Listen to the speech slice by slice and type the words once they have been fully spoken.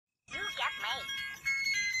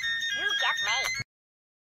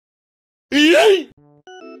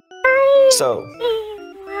So. Welcome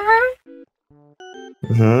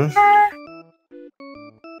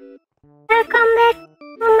back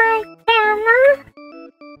to my channel.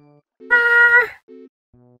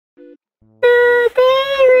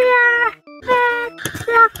 Today we are at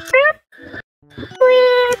the fruit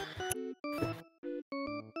with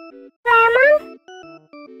lemon.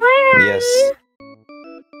 Where are Yes. you?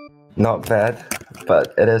 Not bad,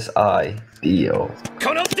 but it is I, Dio.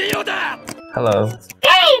 Hello.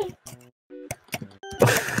 Hey!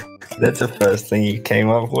 That's the first thing you came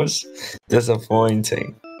up with?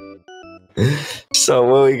 Disappointing. So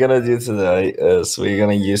what we're gonna do today is we're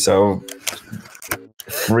gonna use our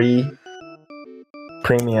free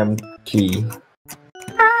premium key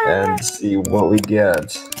and see what we get.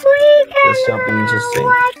 This shall be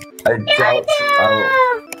interesting. I doubt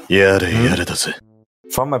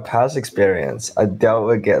from my past experience, I doubt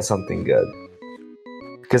we'll get something good.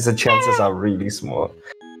 Because the chances are really small.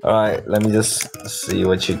 Alright, let me just see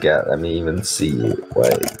what you get. Let me even see you.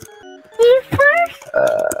 Wait. You first?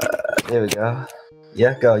 Here we go.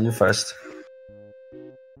 Yeah, go, you first.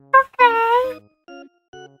 Okay.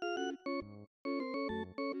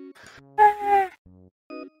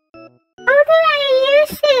 How do I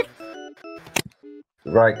use it?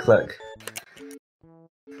 Right click.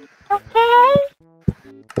 Okay.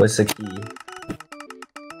 What's the key?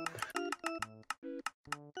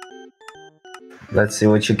 Let's see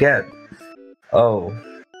what you get. Oh.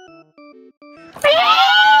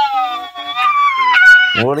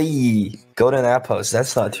 40 golden apples.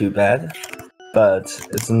 That's not too bad, but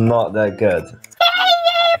it's not that good.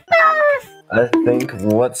 I think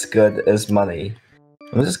what's good is money.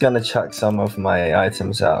 I'm just gonna chuck some of my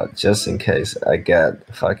items out just in case I get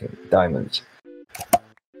fucking diamonds.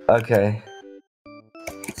 Okay.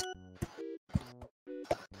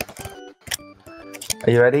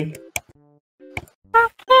 Are you ready?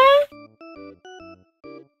 Okay.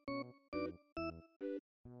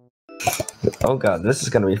 Oh god, this is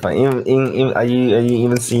gonna be fun. Are you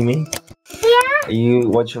even see me? Yeah. Are you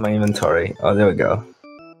watching my inventory? Oh, there we go.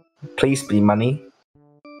 Please be money.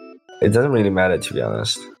 It doesn't really matter, to be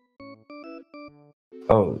honest.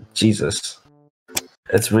 Oh, Jesus.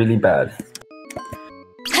 It's really bad.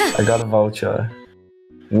 I got a voucher.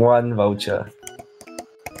 One voucher.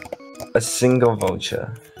 A single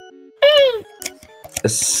voucher. A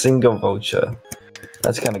single voucher.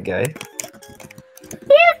 That's kind of gay.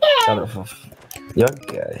 You're gay. Son of a... You're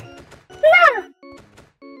gay. No.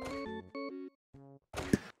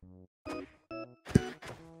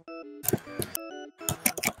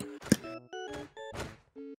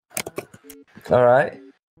 Alright.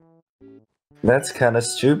 That's kind of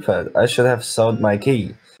stupid. I should have sold my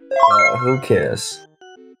key. Who cares?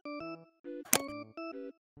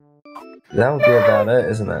 That would be about it,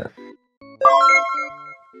 isn't it?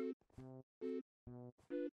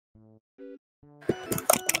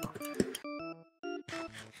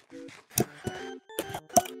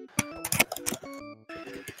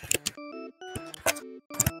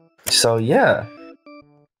 So yeah.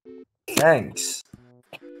 Thanks.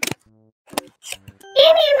 Give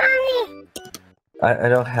me money. I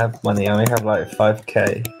don't have money. I only have like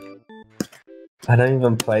 5k. I don't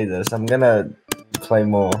even play this. I'm gonna play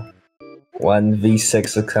more when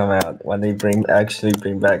V6 will come out. When they actually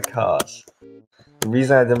bring back cars. The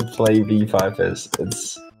reason I didn't play V5 is it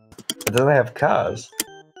doesn't have cars,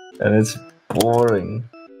 and it's boring.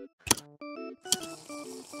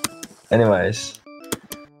 Anyways,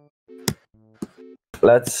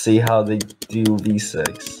 let's see how they do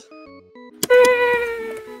V6.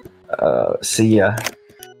 See ya.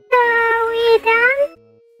 Are we done?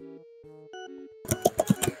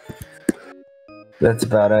 That's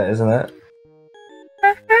about it, isn't it?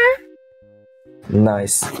 Uh-huh.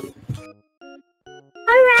 Nice.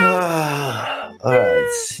 Alright. Alright,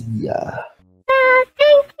 see ya.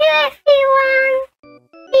 Thank you, everyone.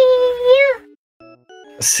 See you.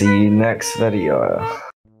 See you next video.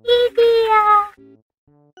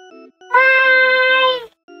 Bye.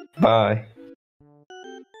 Bye.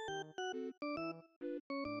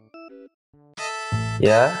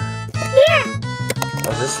 Yeah? Yeah.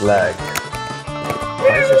 Oh, this lag.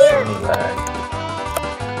 Why is there so many lag?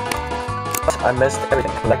 I missed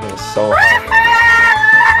everything. Lagging so hard.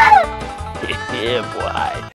 Yeah, boy.